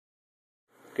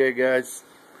Okay guys,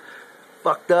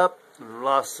 fucked up and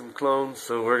lost some clones,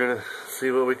 so we're gonna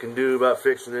see what we can do about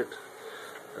fixing it.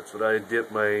 That's what I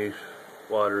dip my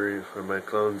water for my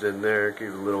clones in there. Keep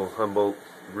a little Humboldt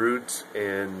roots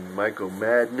and Myco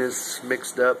Madness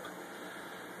mixed up.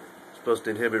 It's supposed to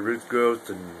inhibit root growth,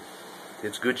 and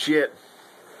it's good shit.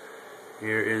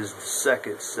 Here is the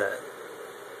second set.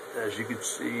 As you can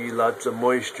see, lots of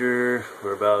moisture.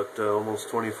 We're about almost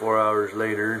 24 hours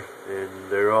later, and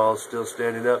they're all still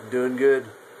standing up, doing good.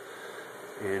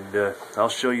 And I'll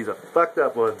show you the fucked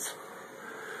up ones.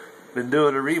 Been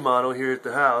doing a remodel here at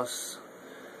the house,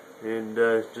 and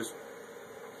just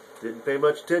didn't pay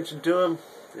much attention to them,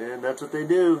 and that's what they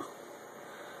do.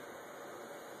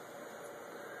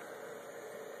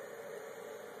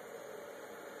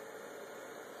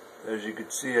 As you can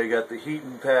see, I got the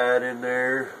heating pad in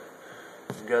there.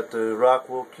 Got the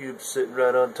Rockwool cubes sitting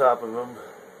right on top of them.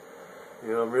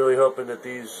 You know, I'm really hoping that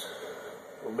these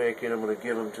will make it. I'm going to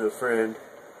give them to a friend.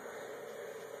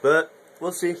 But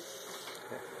we'll see.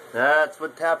 That's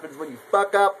what happens when you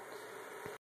fuck up.